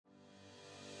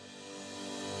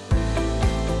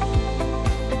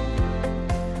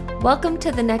Welcome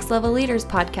to the Next Level Leaders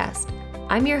podcast.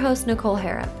 I'm your host, Nicole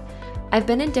Harrop. I've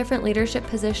been in different leadership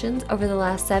positions over the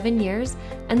last 7 years,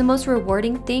 and the most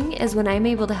rewarding thing is when I'm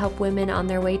able to help women on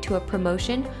their way to a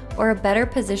promotion or a better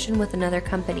position with another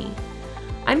company.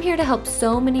 I'm here to help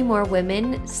so many more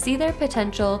women see their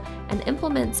potential and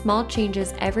implement small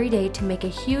changes every day to make a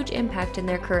huge impact in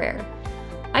their career.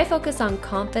 I focus on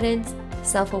confidence,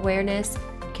 self-awareness,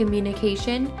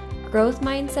 communication, growth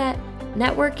mindset,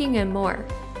 networking, and more.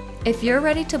 If you're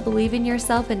ready to believe in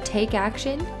yourself and take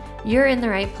action, you're in the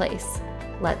right place.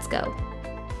 Let's go.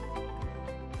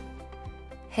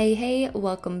 Hey,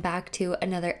 welcome back to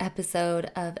another episode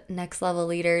of Next Level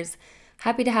Leaders.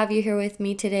 Happy to have you here with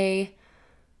me today.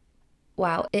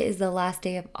 Wow, it is the last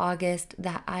day of August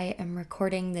that I am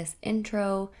recording this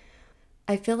intro.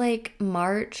 I feel like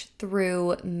March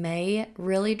through May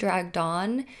really dragged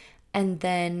on, and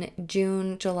then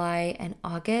June, July, and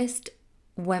August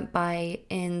went by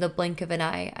in the blink of an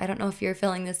eye. I don't know if you're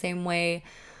feeling the same way,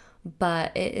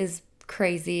 but it is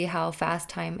crazy how fast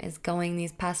time is going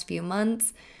these past few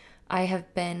months. I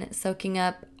have been soaking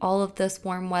up all of this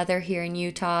warm weather here in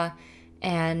Utah,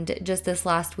 and just this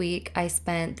last week, I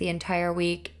spent the entire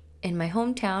week in my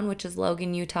hometown, which is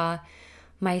Logan, Utah.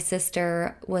 My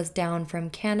sister was down from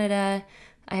Canada.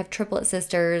 I have triplet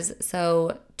sisters,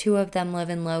 so 2 of them live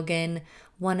in Logan.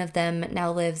 One of them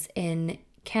now lives in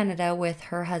Canada with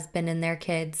her husband and their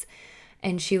kids,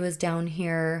 and she was down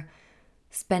here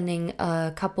spending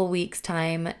a couple weeks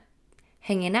time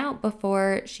hanging out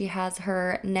before she has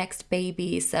her next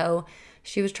baby. So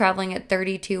she was traveling at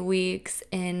 32 weeks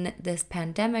in this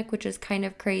pandemic, which is kind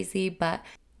of crazy, but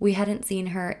we hadn't seen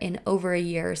her in over a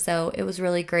year, so it was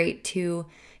really great to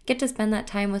get to spend that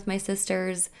time with my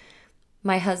sisters.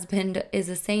 My husband is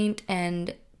a saint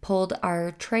and pulled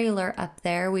our trailer up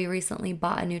there. We recently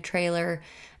bought a new trailer,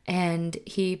 and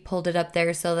he pulled it up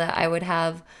there so that I would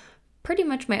have pretty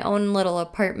much my own little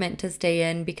apartment to stay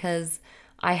in, because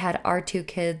I had our 2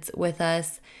 kids with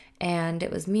us, and it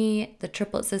was me, the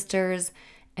triplet sisters,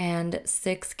 and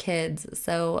 6 kids.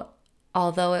 So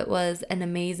although it was an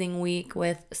amazing week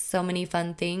with so many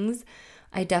fun things,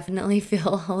 I definitely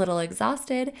feel a little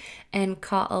exhausted and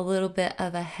caught a little bit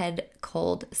of a head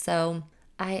cold. So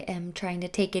I am trying to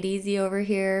take it easy over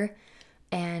here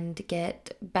and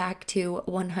get back to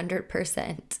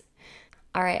 100%.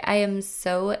 All right, I am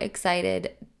so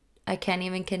excited. I can't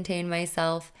even contain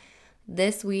myself.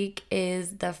 This week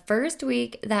is the first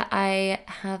week that I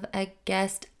have a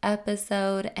guest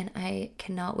episode, and I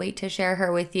cannot wait to share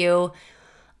her with you.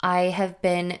 I have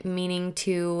been meaning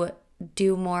to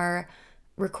do more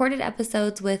recorded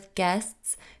episodes with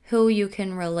guests who you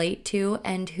can relate to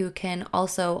and who can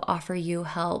also offer you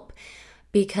help,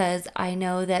 because I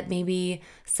know that maybe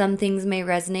some things may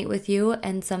resonate with you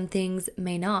and some things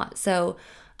may not. So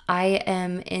I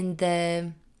am in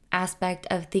the aspect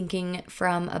of thinking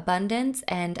from abundance,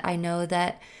 and I know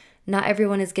that not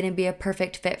everyone is going to be a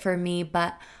perfect fit for me,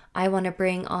 but I want to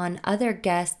bring on other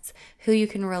guests who you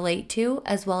can relate to,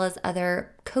 as well as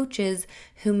other coaches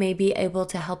who may be able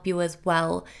to help you as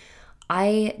well.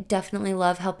 I definitely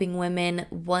love helping women.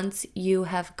 Once you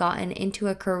have gotten into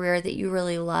a career that you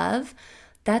really love,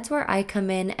 that's where I come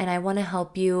in, and I want to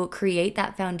help you create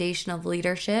that foundation of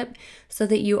leadership so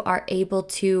that you are able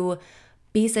to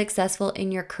be successful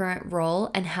in your current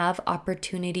role and have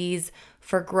opportunities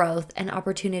for growth and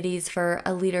opportunities for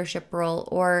a leadership role,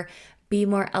 or be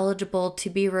more eligible to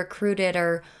be recruited,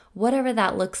 or whatever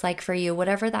that looks like for you,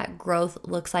 whatever that growth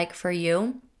looks like for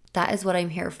you. That is what I'm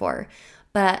here for.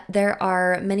 But there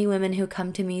are many women who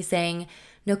come to me saying,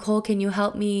 Nicole, can you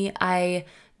help me? I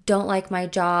don't like my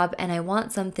job and I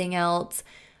want something else.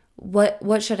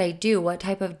 What should I do? What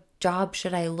type of job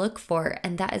should I look for?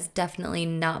 And that is definitely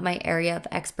not my area of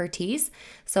expertise.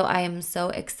 So I am so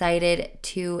excited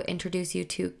to introduce you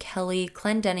to Kelly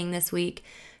Clendenning this week,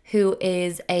 who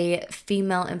is a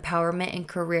female empowerment and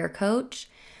career coach.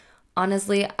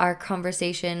 Honestly, our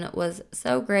conversation was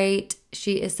so great.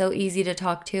 She is so easy to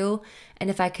talk to. And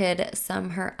if I could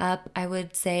sum her up, I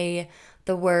would say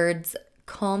the words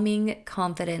calming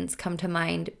confidence come to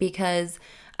mind, because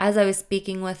as I was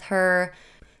speaking with her,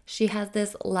 she has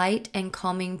this light and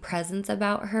calming presence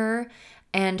about her,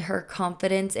 and her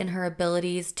confidence in her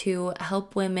abilities to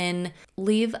help women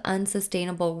leave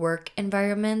unsustainable work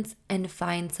environments and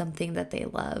find something that they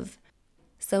love.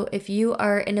 So if you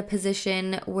are in a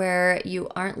position where you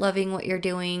aren't loving what you're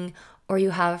doing, or you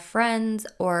have friends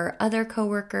or other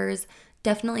coworkers,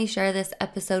 definitely share this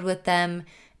episode with them.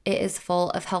 It is full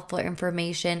of helpful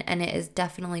information, and it is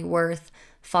definitely worth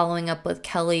following up with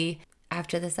Kelly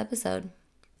after this episode.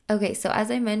 Okay, so as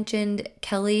I mentioned,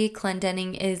 Kelly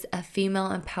Clendenning is a female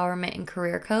empowerment and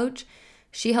career coach.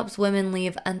 She helps women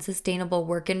leave unsustainable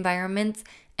work environments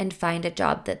and find a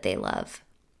job that they love.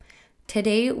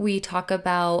 Today, we talk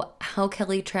about how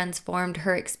Kelly transformed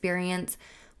her experience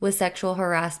with sexual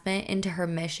harassment into her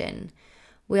mission.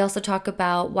 We also talk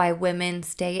about why women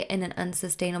stay in an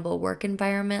unsustainable work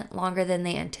environment longer than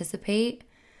they anticipate.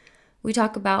 We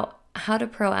talk about how to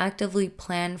proactively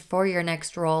plan for your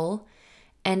next role.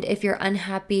 And if you're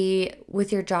unhappy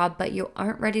with your job but you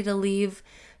aren't ready to leave,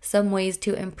 some ways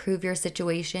to improve your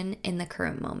situation in the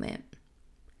current moment.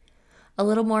 A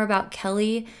little more about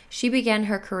Kelly. She began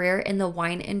her career in the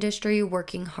wine industry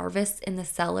working harvests in the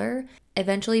cellar,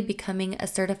 eventually becoming a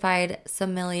certified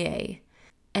sommelier.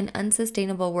 An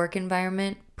unsustainable work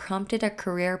environment prompted a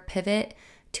career pivot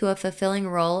to a fulfilling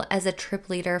role as a trip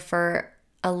leader for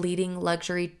a leading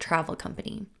luxury travel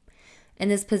company. In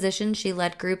this position, she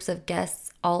led groups of guests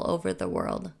all over the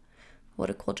world. What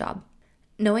a cool job.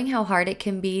 Knowing how hard it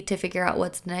can be to figure out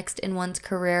what's next in one's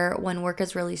career when work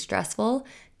is really stressful,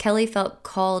 Kelly felt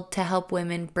called to help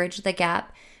women bridge the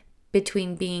gap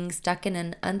between being stuck in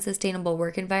an unsustainable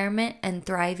work environment and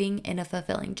thriving in a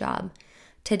fulfilling job.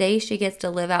 Today, she gets to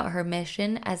live out her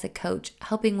mission as a coach,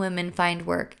 helping women find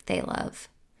work they love.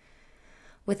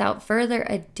 Without further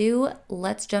ado,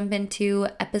 let's jump into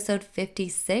episode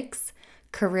 56,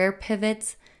 Career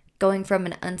Pivots, Going from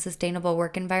an Unsustainable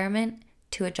Work Environment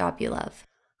to a Job You Love.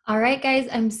 All right, guys,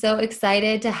 I'm so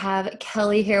excited to have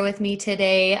Kelly here with me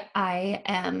today. I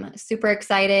am super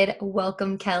excited.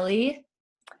 Welcome, Kelly.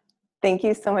 Thank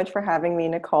you so much for having me,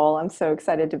 Nicole. I'm so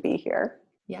excited to be here.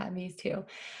 Yeah, me too.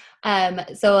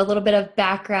 So a little bit of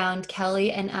background,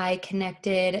 Kelly and I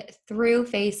connected through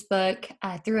Facebook,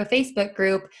 through a Facebook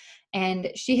group,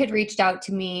 and she had reached out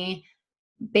to me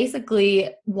basically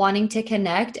wanting to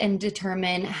connect and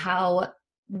determine how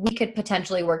we could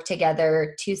potentially work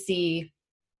together to see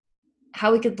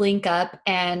how we could link up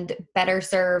and better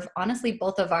serve, honestly,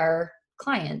 both of our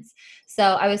clients. So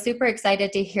I was super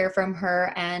excited to hear from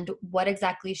her and what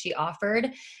exactly she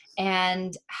offered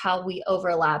and how we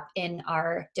overlap in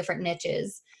our different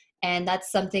niches. And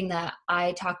that's something that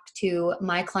I talk to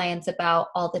my clients about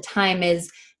all the time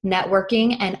is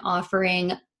networking and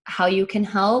offering how you can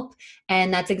help.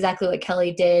 And that's exactly what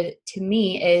Kelly did to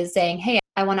me is saying, hey,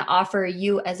 I want to offer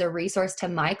you as a resource to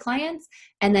my clients.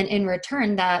 And then in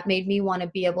return, that made me want to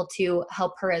be able to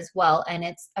help her as well. And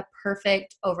it's a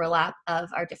perfect overlap of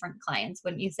our different clients,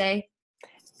 wouldn't you say?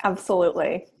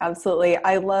 Absolutely. Absolutely.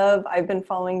 I've been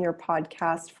following your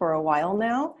podcast for a while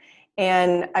now,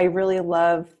 and I really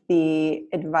love the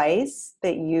advice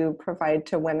that you provide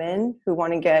to women who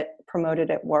want to get promoted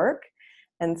at work.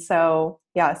 And so,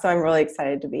 yeah, so I'm really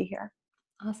excited to be here.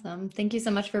 Awesome. Thank you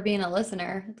so much for being a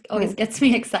listener. It Hmm. always gets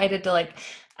me excited to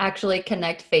actually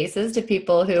connect faces to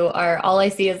people who are all I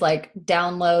see is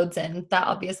downloads, and that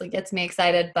obviously gets me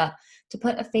excited, but to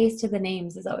put a face to the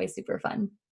names is always super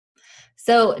fun.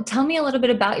 So tell me a little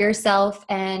bit about yourself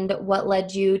and what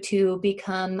led you to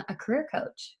become a career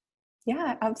coach.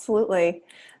 Yeah, absolutely.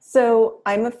 So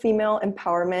I'm a female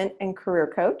empowerment and career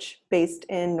coach based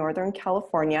in Northern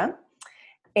California.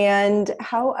 And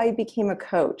how I became a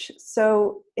coach.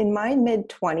 So in my mid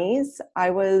 20s, I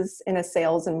was in a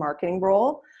sales and marketing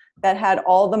role that had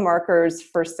all the markers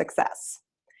for success.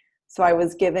 So I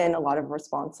was given a lot of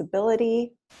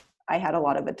responsibility. I had a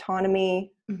lot of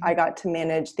autonomy. I Mhm. got to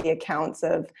manage the accounts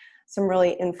of some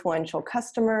really influential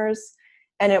customers.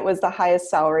 And it was the highest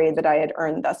salary that I had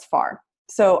earned thus far.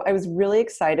 So I was really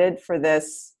excited for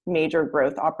this major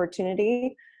growth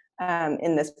opportunity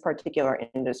in this particular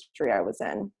industry I was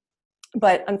in.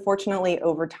 But unfortunately,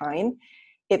 over time,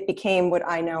 it became what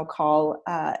I now call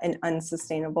an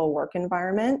unsustainable work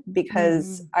environment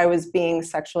because Mhm. I was being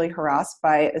sexually harassed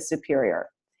by a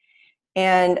superior.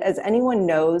 And as anyone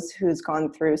knows who's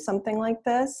gone through something like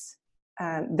this,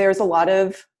 there's a lot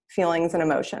of feelings and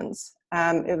emotions.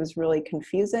 It was really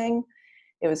confusing,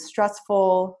 it was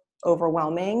stressful,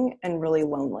 overwhelming, and really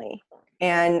lonely.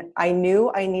 And I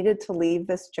knew I needed to leave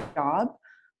this job,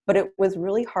 but it was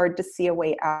really hard to see a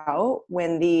way out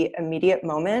when the immediate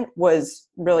moment was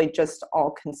really just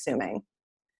all consuming.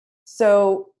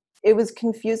 So it was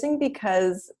confusing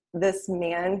because this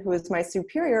man who was my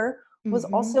superior was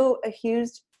Mhm. also a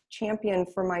huge champion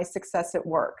for my success at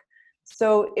work.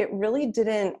 So it really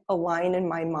didn't align in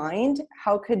my mind.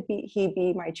 How could he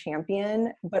be my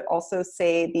champion, but also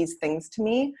say these things to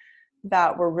me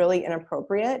that were really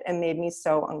inappropriate and made me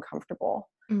so uncomfortable?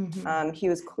 Mhm. He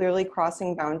was clearly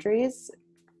crossing boundaries.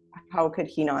 How could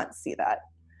he not see that?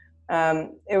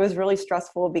 It was really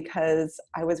stressful because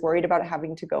I was worried about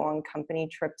having to go on company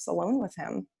trips alone with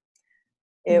him.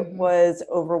 It was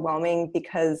overwhelming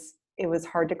because it was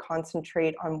hard to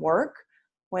concentrate on work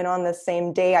when on the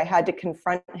same day I had to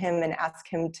confront him and ask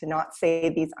him to not say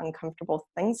these uncomfortable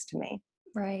things to me.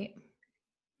 Right.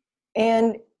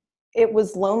 And it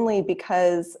was lonely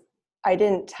because I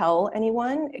didn't tell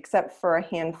anyone except for a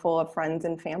handful of friends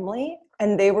and family,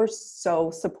 and they were so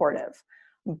supportive,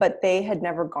 but they had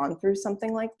never gone through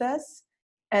something like this.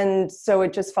 And so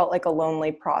it just felt like a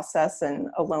lonely process and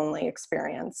a lonely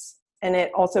experience. And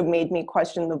it also made me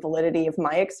question the validity of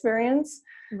my experience.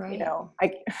 Right. You know,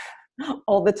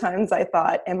 all the times I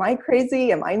thought, am I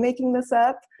crazy? Am I making this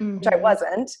up? Which I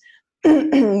wasn't.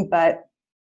 but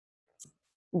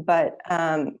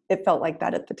it felt like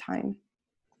that at the time.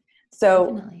 So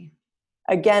Definitely.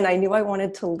 again, I knew I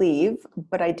wanted to leave,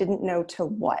 but I didn't know to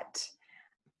what.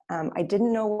 I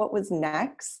didn't know what was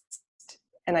next,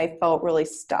 and I felt really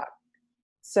stuck.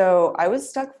 So I was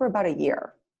stuck for about a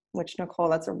year, which, Nicole,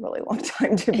 that's a really long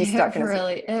time to be stuck in a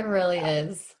situation. It really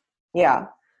is. Yeah.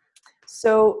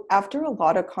 So after a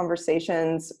lot of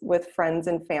conversations with friends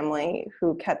and family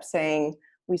who kept saying,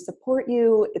 we support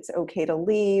you, it's okay to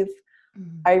leave,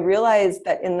 I realized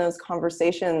that in those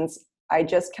conversations, I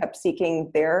just kept seeking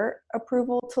their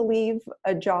approval to leave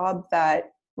a job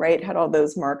that, right, had all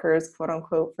those markers, quote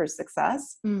unquote, for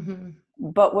success.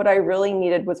 But what I really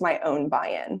needed was my own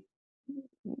buy-in,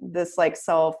 this like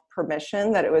self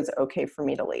permission that it was okay for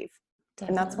me to leave. Definitely.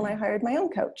 And that's when I hired my own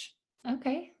coach.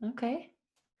 Okay.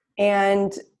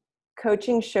 And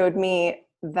coaching showed me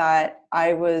that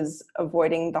I was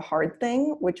avoiding the hard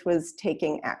thing, which was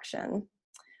taking action.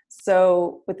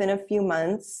 So within a few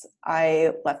months,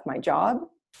 I left my job.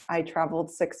 I traveled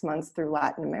 6 months through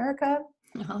Latin America.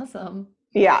 Awesome.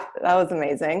 Yeah, that was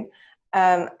amazing.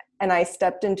 And I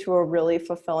stepped into a really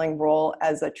fulfilling role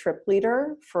as a trip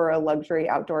leader for a luxury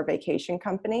outdoor vacation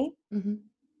company.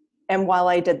 And while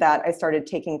I did that, I started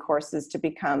taking courses to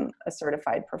become a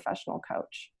certified professional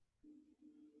coach.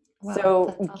 Wow, So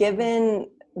awesome. Given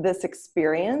this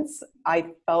experience,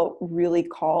 I felt really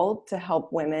called to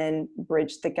help women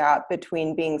bridge the gap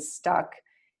between being stuck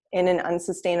in an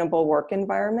unsustainable work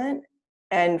environment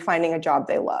and finding a job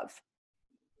they love.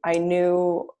 I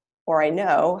knew, or I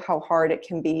know, how hard it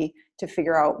can be to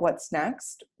figure out what's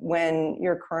next when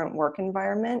your current work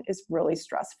environment is really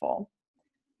stressful.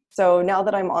 So now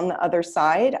that I'm on the other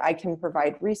side, I can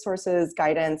provide resources,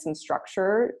 guidance, and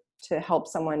structure to help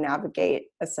someone navigate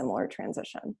a similar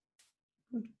transition.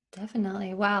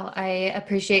 Definitely. Wow. I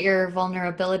appreciate your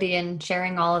vulnerability and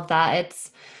sharing all of that.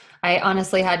 I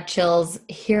honestly had chills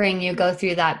hearing you go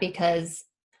through that because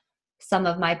some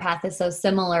of my path is so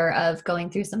similar of going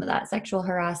through some of that sexual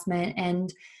harassment.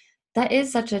 And that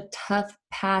is such a tough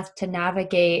path to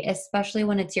navigate, especially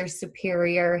when it's your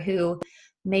superior who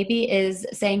maybe is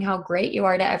saying how great you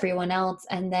are to everyone else.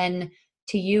 And then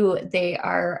to you, they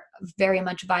are very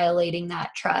much violating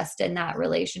that trust and that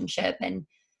relationship. And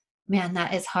man,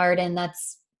 that is hard. And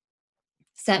that's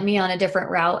sent me on a different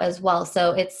route as well.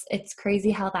 So it's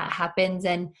crazy how that happens.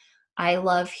 And I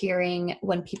love hearing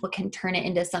when people can turn it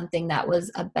into something that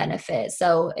was a benefit.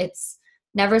 So it's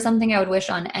never something I would wish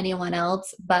on anyone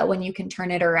else, but when you can turn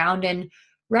it around and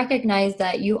recognize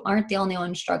that you aren't the only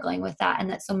one struggling with that and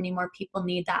that so many more people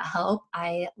need that help.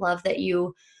 I love that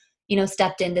you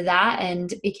stepped into that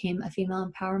and became a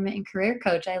female empowerment and career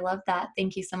coach. I love that.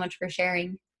 Thank you so much for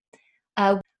sharing.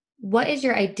 What is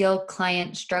your ideal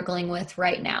client struggling with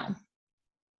right now?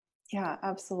 Yeah,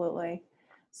 absolutely.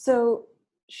 So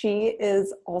she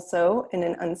is also in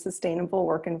an unsustainable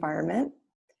work environment.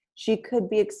 She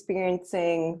could be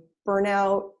experiencing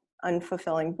burnout,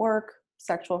 unfulfilling work,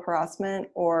 sexual harassment,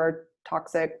 or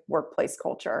toxic workplace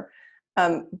culture.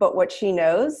 But what she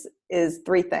knows is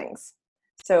three things.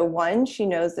 So one, she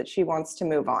knows that she wants to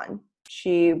move on.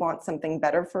 She wants something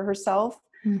better for herself.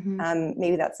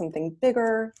 Maybe that's something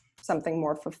bigger, something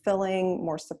more fulfilling,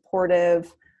 more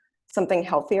supportive, something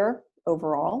healthier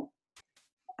overall.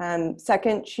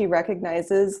 Second, she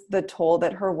recognizes the toll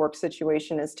that her work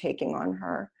situation is taking on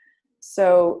her.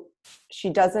 So she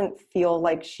doesn't feel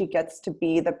like she gets to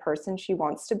be the person she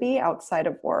wants to be outside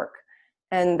of work.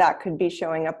 And that could be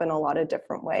showing up in a lot of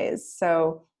different ways.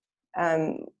 So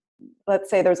let's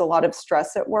say there's a lot of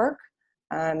stress at work.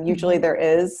 Usually there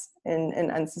is in an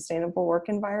unsustainable work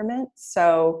environment.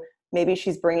 So maybe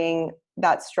she's bringing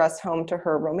that stress home to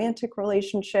her romantic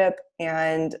relationship,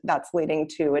 and that's leading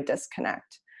to a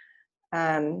disconnect.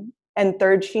 And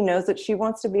third, she knows that she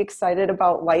wants to be excited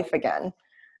about life again.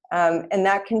 And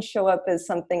that can show up as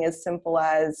something as simple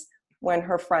as when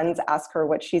her friends ask her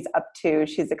what she's up to,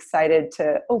 she's excited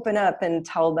to open up and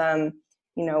tell them,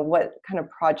 what kind of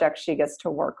project she gets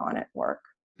to work on at work.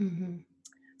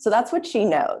 So that's what she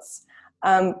knows.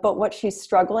 But what she's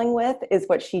struggling with is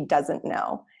what she doesn't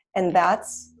know. And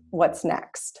that's what's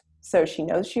next. So she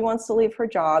knows she wants to leave her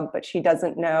job, but she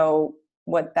doesn't know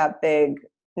what that big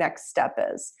next step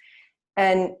is.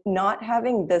 And not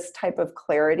having this type of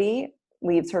clarity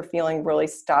leaves her feeling really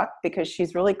stuck because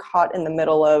she's really caught in the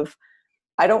middle of,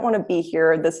 I don't want to be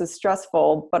here. This is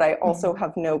stressful, but I also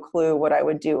have no clue what I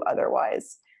would do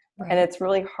otherwise. Right. And it's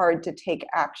really hard to take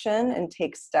action and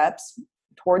take steps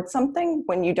towards something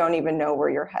when you don't even know where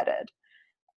you're headed.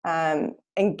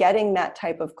 And getting that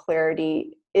type of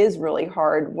clarity is really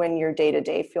hard when your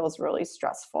day-to-day feels really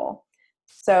stressful.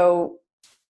 So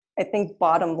I think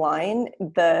bottom line,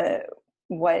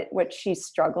 what she's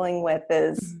struggling with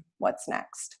is what's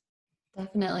next.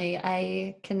 Definitely.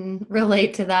 I can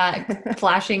relate to that.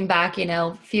 Flashing back,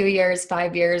 few years,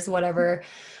 5 years, whatever,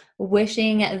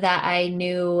 wishing that I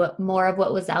knew more of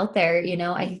what was out there.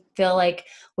 I feel like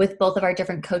with both of our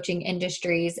different coaching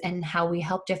industries and how we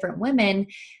help different women,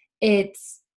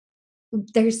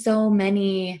 there's so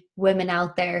many women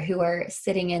out there who are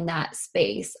sitting in that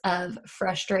space of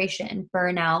frustration,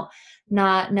 burnout,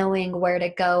 not knowing where to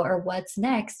go or what's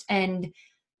next. And,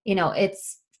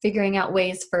 it's figuring out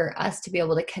ways for us to be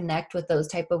able to connect with those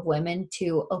type of women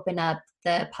to open up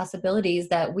the possibilities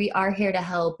that we are here to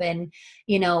help. And,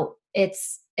 it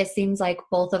seems like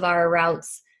both of our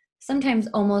routes sometimes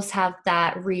almost have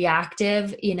that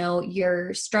reactive,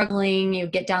 you're struggling, you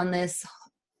get down this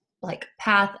like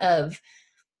path of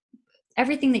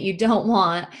everything that you don't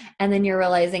want. And then you're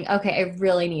realizing, okay, I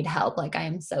really need help. Like I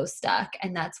am so stuck.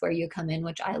 And that's where you come in,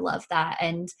 which I love that.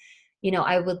 And,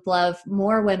 I would love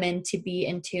more women to be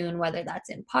in tune, whether that's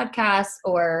in podcasts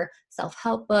or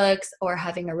self-help books or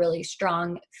having a really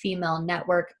strong female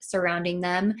network surrounding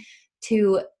them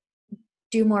to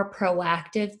do more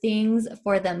proactive things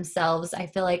for themselves. I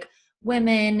feel like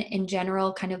women in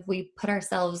general, kind of, we put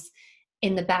ourselves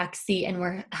in the back seat and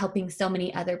we're helping so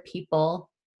many other people.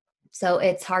 So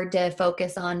it's hard to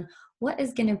focus on what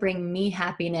is going to bring me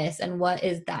happiness and what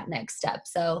is that next step.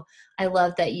 So I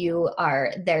love that you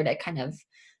are there to kind of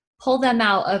pull them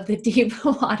out of the deep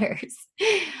waters.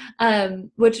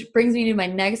 Which brings me to my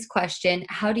next question.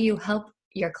 How do you help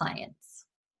your clients?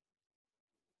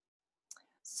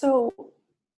 So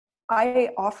I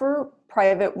offer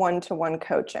private one-to-one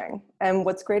coaching. And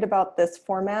what's great about this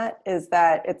format is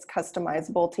that it's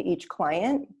customizable to each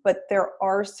client, but there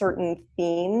are certain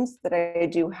themes that I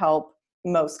do help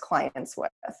most clients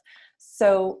with.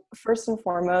 So first and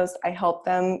foremost, I help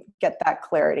them get that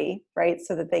clarity, right?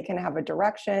 So that they can have a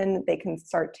direction, they can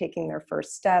start taking their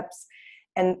first steps.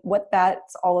 And what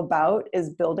that's all about is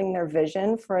building their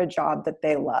vision for a job that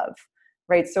they love,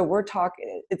 right? So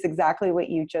it's exactly what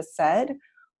you just said,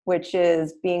 which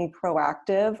is being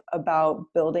proactive about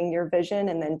building your vision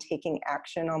and then taking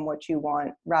action on what you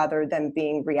want rather than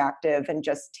being reactive and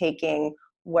just taking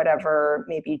whatever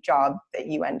maybe job that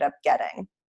you end up getting.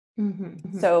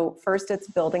 Mm-hmm. So first, it's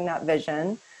building that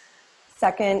vision.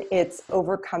 Second, it's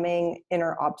overcoming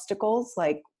inner obstacles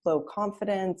like low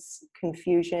confidence,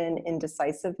 confusion,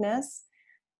 indecisiveness.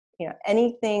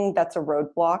 Anything that's a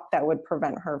roadblock that would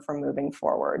prevent her from moving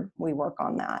forward. We work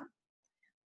on that.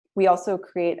 We also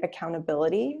create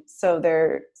accountability.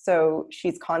 So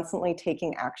she's constantly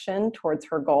taking action towards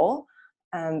her goal.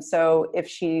 So if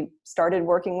she started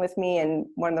working with me, and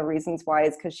one of the reasons why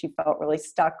is because she felt really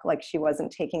stuck, like she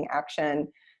wasn't taking action,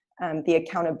 the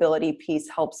accountability piece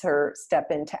helps her step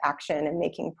into action and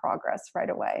making progress right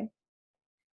away.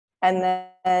 And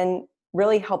then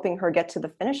really helping her get to the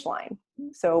finish line.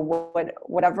 So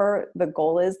whatever the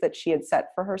goal is that she had set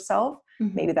for herself,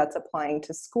 maybe that's applying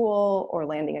to school or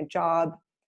landing a job,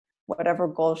 whatever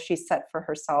goal she set for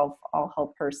herself, I'll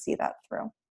help her see that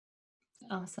through.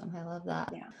 Awesome. I love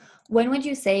that. Yeah. When would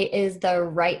you say is the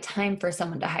right time for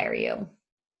someone to hire you?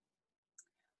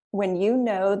 When you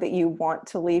know that you want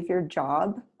to leave your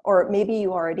job, or maybe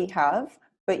you already have,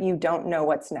 but you don't know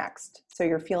what's next. So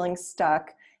you're feeling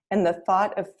stuck. And the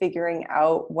thought of figuring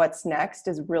out what's next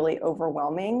is really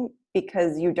overwhelming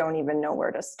because you don't even know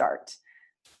where to start.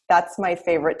 That's my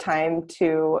favorite time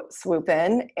to swoop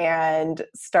in and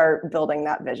start building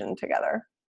that vision together.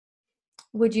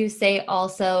 Would you say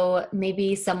also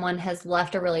maybe someone has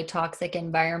left a really toxic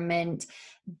environment,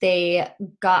 they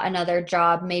got another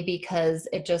job maybe because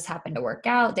it just happened to work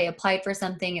out, they applied for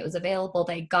something, it was available,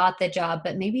 they got the job,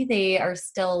 but maybe they are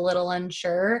still a little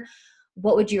unsure?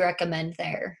 What would you recommend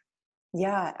there?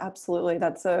 Yeah, absolutely.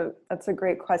 That's a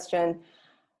great question.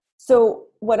 So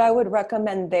what I would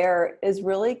recommend there is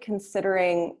really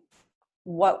considering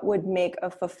what would make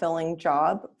a fulfilling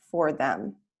job for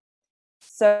them.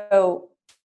 So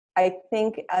I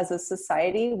think as a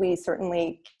society, we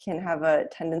certainly can have a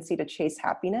tendency to chase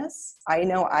happiness. I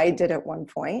know I did at one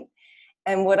point.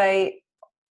 And what I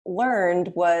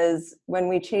learned was when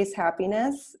we chase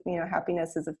happiness,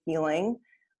 happiness is a feeling,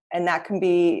 and that can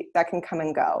come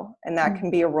and go, and that can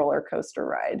be a roller coaster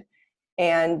ride.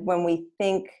 And when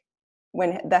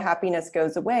the happiness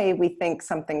goes away, we think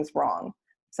something's wrong,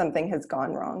 something has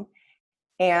gone wrong.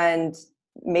 And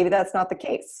maybe that's not the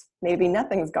case. Maybe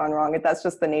nothing's gone wrong. That's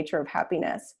just the nature of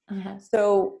happiness. Uh-huh.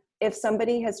 So if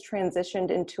somebody has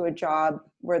transitioned into a job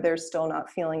where they're still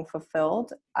not feeling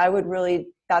fulfilled,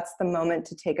 that's the moment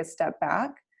to take a step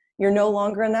back. You're no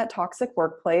longer in that toxic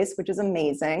workplace, which is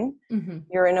amazing. Mm-hmm.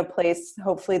 You're in a place,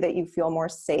 hopefully, that you feel more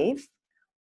safe.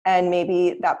 And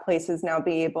maybe that place has now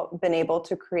been able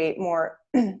to create more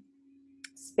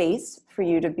space for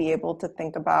you to be able to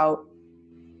think about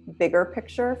bigger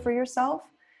picture for yourself.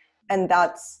 And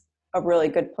that's a really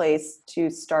good place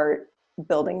to start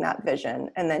building that vision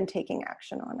and then taking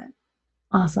action on it.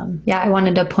 Awesome. Yeah, I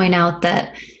wanted to point out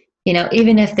that,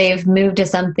 even if they've moved to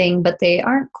something, but they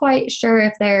aren't quite sure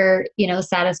if they're,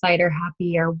 satisfied or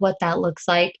happy or what that looks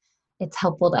like, it's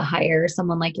helpful to hire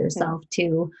someone like yourself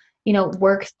to,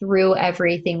 work through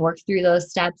everything, work through those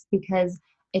steps, because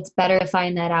it's better to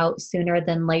find that out sooner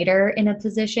than later in a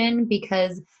position,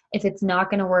 because if it's not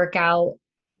going to work out,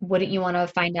 wouldn't you want to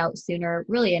find out sooner,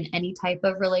 really, in any type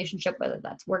of relationship, whether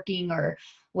that's working or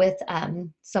with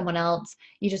someone else?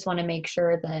 You just want to make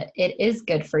sure that it is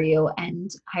good for you,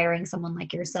 and hiring someone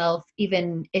like yourself,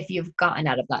 even if you've gotten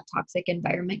out of that toxic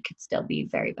environment, could still be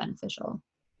very beneficial.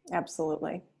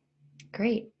 Absolutely.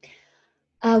 Great.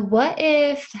 What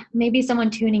if maybe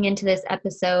someone tuning into this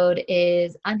episode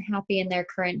is unhappy in their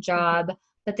current job,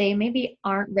 but they maybe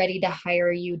aren't ready to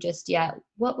hire you just yet?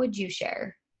 What would you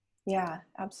share? Yeah,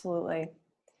 absolutely.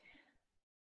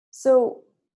 So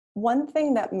one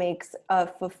thing that makes a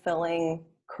fulfilling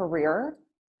career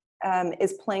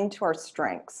is playing to our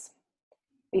strengths.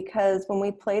 Because when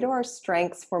we play to our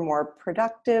strengths, we're more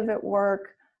productive at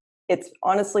work. It's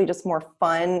honestly just more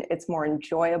fun. It's more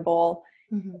enjoyable.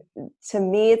 Mm-hmm. To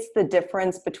me, it's the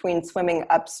difference between swimming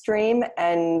upstream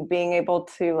and being able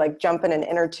to jump in an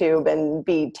inner tube and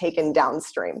be taken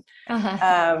downstream.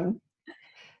 Uh-huh.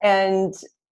 And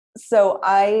so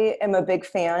I am a big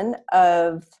fan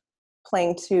of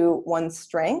playing to one's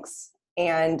strengths.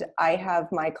 And I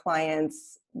have my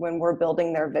clients, when we're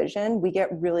building their vision, we get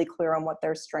really clear on what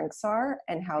their strengths are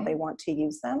and how they want to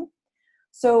use them.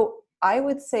 So I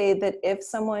would say that if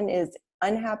someone is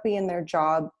unhappy in their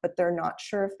job, but they're not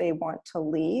sure if they want to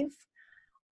leave,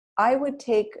 I would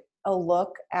take a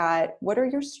look at what are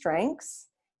your strengths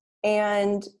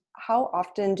and how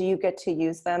often do you get to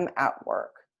use them at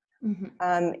work?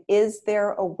 Mm-hmm. Is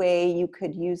there a way you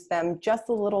could use them just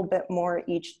a little bit more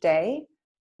each day?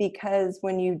 Because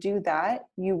when you do that,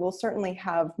 you will certainly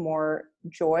have more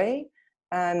joy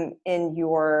in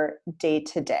your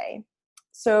day-to-day.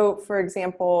 So, for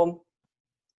example,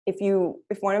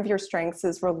 if one of your strengths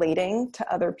is relating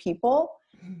to other people,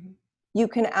 mm-hmm. you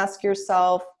can ask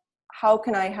yourself, how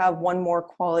can I have one more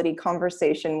quality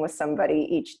conversation with somebody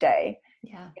each day?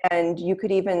 Yeah. And you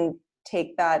could even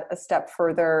take that a step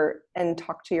further and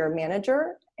talk to your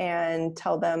manager and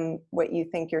tell them what you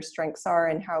think your strengths are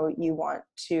and how you want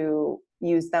to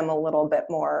use them a little bit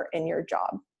more in your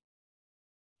job.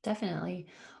 Definitely.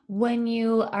 When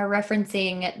you are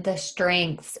referencing the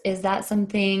strengths, is that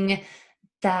something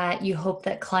that you hope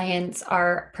that clients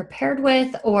are prepared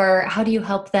with, or how do you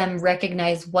help them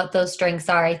recognize what those strengths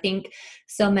are? I think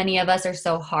so many of us are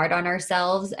so hard on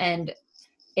ourselves, and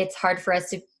it's hard for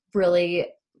us to really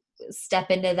step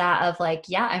into that of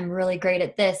yeah, I'm really great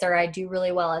at this, or I do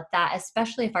really well at that,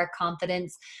 especially if our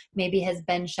confidence maybe has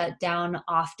been shut down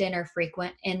often or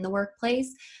frequent in the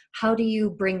workplace. How do you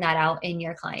bring that out in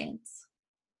your clients?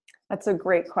 That's a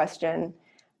great question.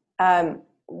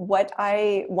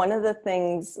 One of the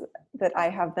things that I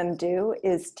have them do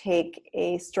is take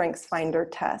a Strengths Finder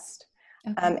test.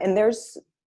 Okay. And there's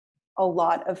a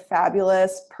lot of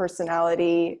fabulous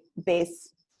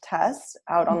personality-based tests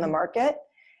out on the market.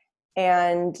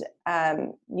 And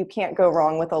you can't go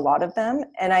wrong with a lot of them.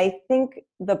 And I think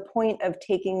the point of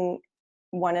taking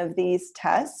one of these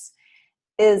tests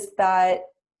is that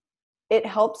it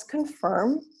helps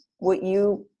confirm what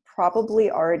you probably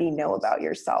already know about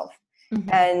yourself. Mm-hmm.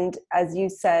 And as you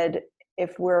said,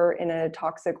 if we're in a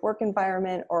toxic work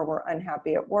environment or we're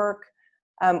unhappy at work,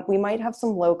 we might have some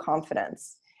low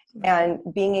confidence. Mm-hmm.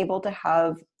 And being able to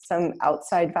have some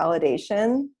outside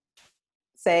validation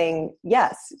saying,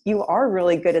 yes, you are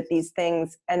really good at these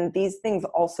things, and these things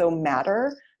also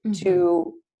matter mm-hmm.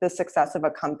 to the success of a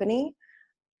company.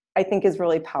 I think is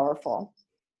really powerful.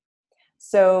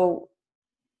 So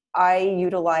I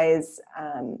utilize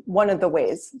one of the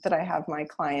ways that I have my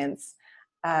clients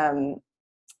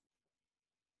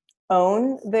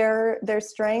own their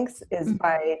strengths is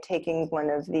by taking one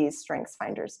of these Strengths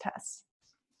Finders tests.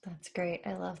 That's great.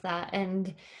 I love that.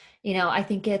 And, I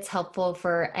think it's helpful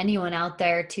for anyone out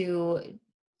there to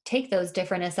take those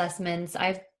different assessments.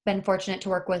 I've been fortunate to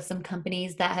work with some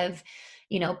companies that have,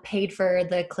 paid for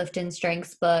the Clifton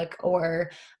Strengths book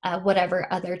or whatever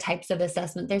other types of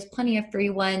assessment. There's plenty of free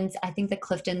ones. I think the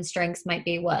Clifton Strengths might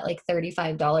be like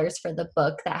 $35 for the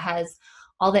book that has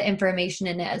all the information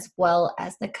in it as well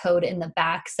as the code in the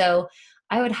back. So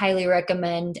I would highly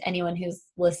recommend anyone who's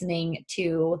listening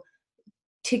to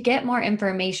get more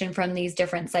information from these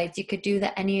different sites. You could do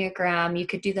the Enneagram, you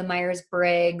could do the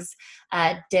Myers-Briggs,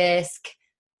 DISC,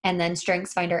 and then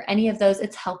StrengthsFinder. Any of those,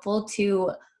 it's helpful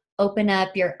to open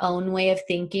up your own way of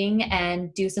thinking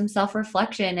and do some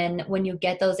self-reflection. And when you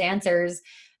get those answers,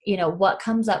 what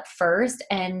comes up first,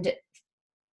 and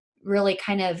really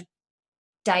kind of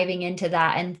diving into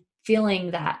that and feeling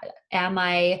that, am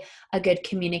I a good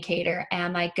communicator?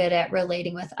 Am I good at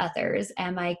relating with others?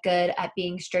 Am I good at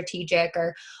being strategic,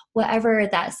 or whatever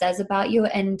that says about you,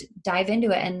 and dive into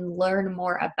it and learn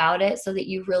more about it so that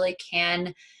you really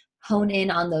can hone in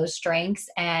on those strengths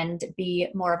and be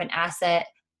more of an asset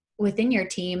within your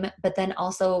team, but then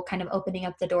also kind of opening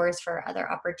up the doors for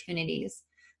other opportunities.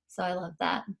 So I love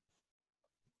that.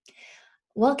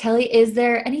 Well, Kelly, is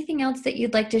there anything else that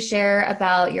you'd like to share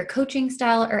about your coaching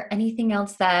style, or anything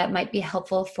else that might be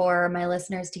helpful for my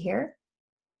listeners to hear?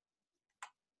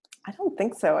 I don't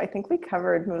think so. I think we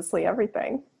covered mostly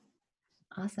everything.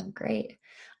 Awesome. Great.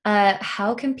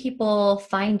 How can people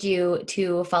find you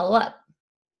to follow up?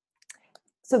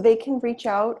 So they can reach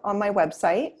out on my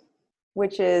website,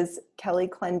 which is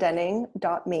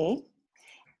kellyclendenning.me.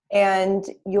 And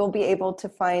you'll be able to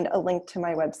find a link to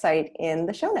my website in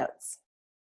the show notes.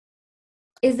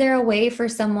 Is there a way for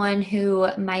someone who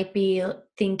might be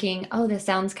thinking, oh, this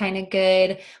sounds kind of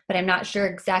good, but I'm not sure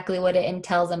exactly what it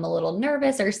entails. I'm a little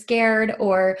nervous or scared,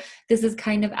 or this is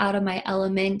kind of out of my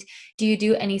element. Do you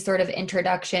do any sort of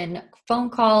introduction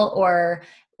phone call, or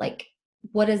like,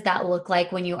 what does that look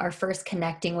like when you are first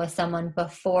connecting with someone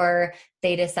before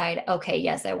they decide, okay,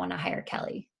 yes, I want to hire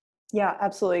Kelly? Yeah,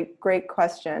 absolutely. Great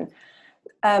question.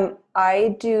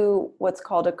 I do what's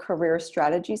called a career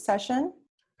strategy session.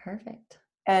 Perfect.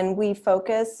 And we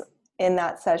focus in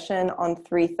that session on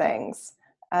three things.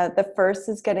 The first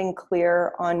is getting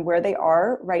clear on where they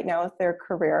are right now with their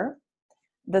career.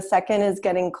 The second is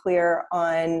getting clear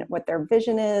on what their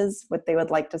vision is, what they would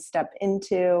like to step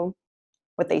into,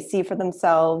 what they see for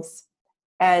themselves.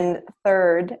 And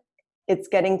third, it's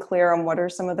getting clear on what are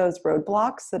some of those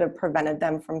roadblocks that have prevented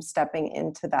them from stepping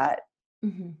into that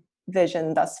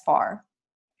vision thus far.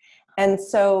 And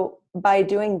so by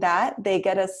doing that, they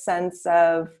get a sense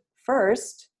of,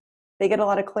 first, they get a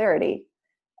lot of clarity.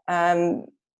 And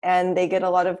they get a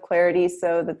lot of clarity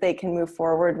so that they can move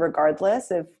forward regardless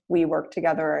if we work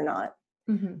together or not.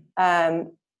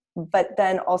 But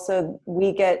then also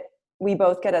we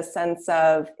both get a sense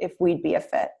of if we'd be a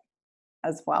fit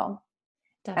as well.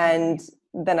 Definitely. And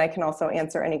then I can also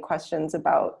answer any questions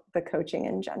about the coaching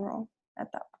in general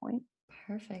at that point.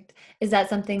 Perfect. Is that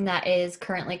something that is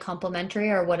currently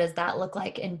complimentary, or what does that look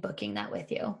like in booking that with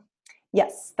you?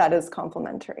 Yes, that is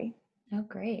complimentary. Oh,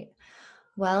 great.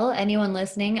 Well, anyone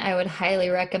listening, I would highly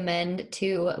recommend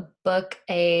to book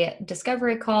a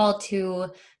discovery call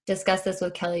to discuss this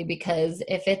with Kelly, because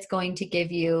if it's going to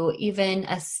give you even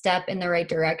a step in the right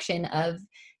direction of,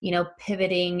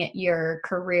 pivoting your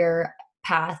career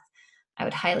path, I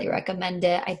would highly recommend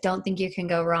it. I don't think you can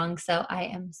go wrong. So I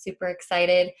am super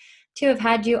excited to have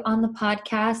had you on the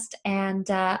podcast, and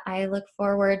I look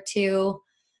forward to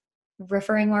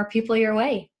referring more people your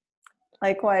way.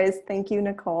 Likewise. Thank you,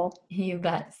 Nicole. You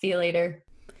bet. See you later.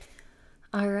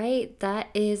 All right, that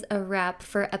is a wrap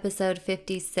for episode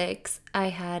 56. I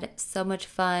had so much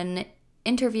fun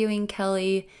interviewing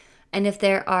Kelly, and if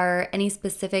there are any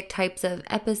specific types of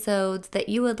episodes that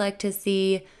you would like to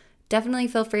see, definitely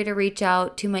feel free to reach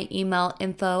out to my email,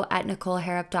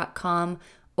 info@nicoleharrop.com,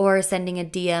 or sending a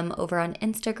DM over on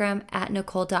Instagram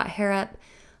 @nicole.harrop.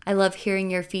 I love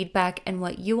hearing your feedback and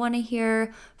what you want to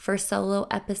hear for solo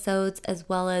episodes, as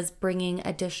well as bringing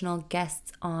additional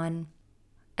guests on.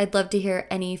 I'd love to hear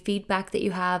any feedback that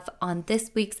you have on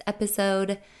this week's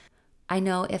episode. I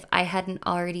know if I hadn't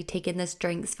already taken the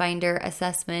StrengthsFinder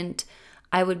assessment,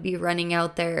 I would be running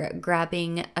out there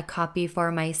grabbing a copy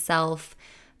for myself.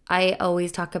 I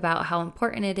always talk about how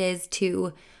important it is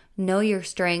to know your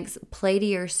strengths, play to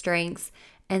your strengths,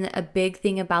 And a big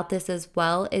thing about this as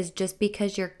well is just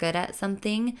because you're good at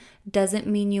something doesn't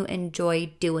mean you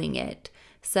enjoy doing it.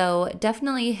 So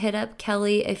definitely hit up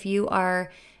Kelly if you are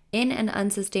in an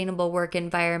unsustainable work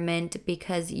environment,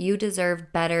 because you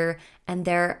deserve better and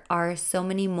there are so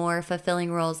many more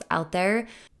fulfilling roles out there.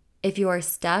 If you are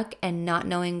stuck and not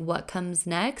knowing what comes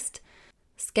next,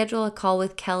 schedule a call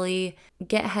with Kelly,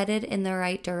 get headed in the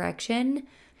right direction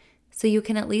so you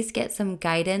can at least get some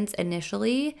guidance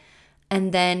initially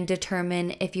and then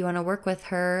determine if you want to work with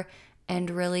her and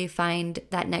really find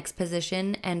that next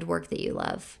position and work that you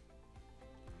love.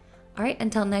 All right,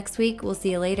 until next week, we'll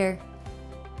see you later.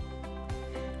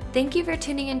 Thank you for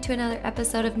tuning in to another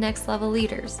episode of Next Level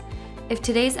Leaders. If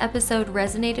today's episode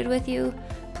resonated with you,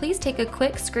 please take a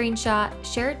quick screenshot,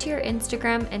 share it to your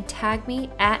Instagram, and tag me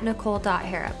at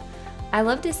Nicole.Harrop. I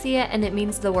love to see it and it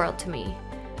means the world to me.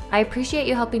 I appreciate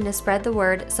you helping to spread the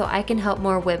word so I can help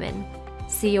more women.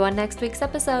 See you on next week's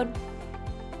episode.